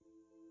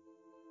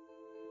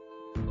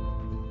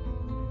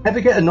Ever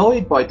get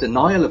annoyed by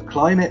denial of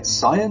climate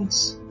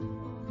science?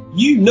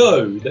 You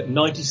know that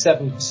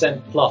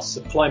 97% plus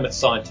of climate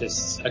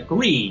scientists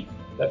agree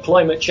that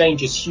climate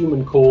change is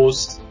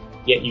human-caused,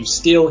 yet you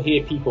still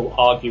hear people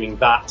arguing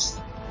that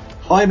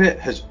climate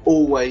has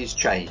always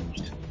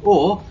changed,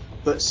 or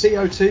that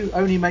CO2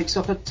 only makes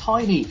up a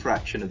tiny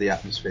fraction of the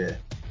atmosphere.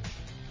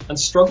 And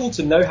struggle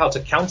to know how to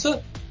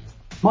counter?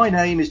 My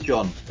name is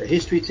John, a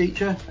history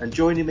teacher, and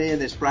joining me in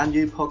this brand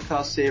new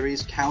podcast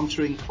series,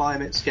 Countering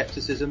Climate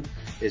Skepticism,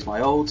 is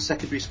my old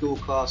secondary school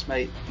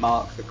classmate,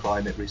 Mark, the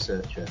climate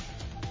researcher.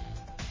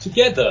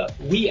 Together,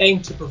 we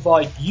aim to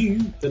provide you,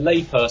 the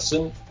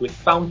layperson, with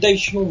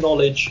foundational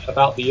knowledge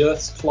about the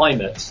Earth's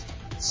climate,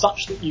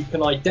 such that you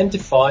can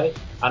identify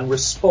and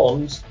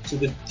respond to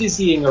the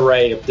dizzying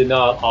array of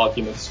denial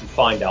arguments you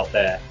find out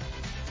there.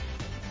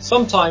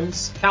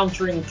 Sometimes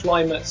countering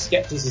climate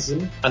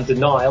skepticism and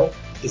denial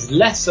is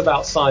less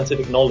about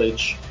scientific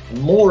knowledge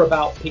and more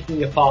about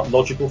picking apart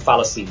logical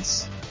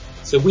fallacies.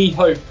 So we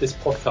hope this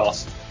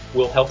podcast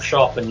will help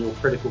sharpen your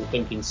critical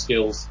thinking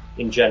skills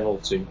in general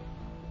too.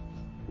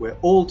 We're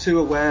all too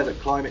aware that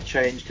climate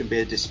change can be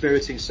a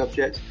dispiriting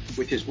subject,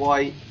 which is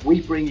why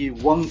we bring you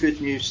one good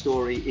news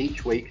story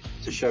each week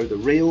to show the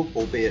real,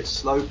 albeit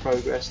slow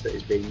progress that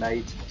is being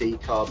made to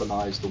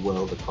decarbonise the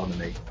world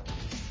economy.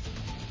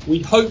 We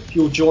hope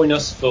you'll join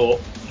us for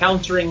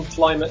Countering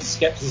Climate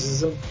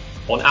Skepticism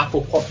on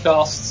Apple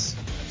Podcasts,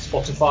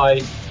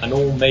 Spotify, and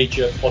all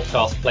major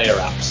podcast player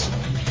apps.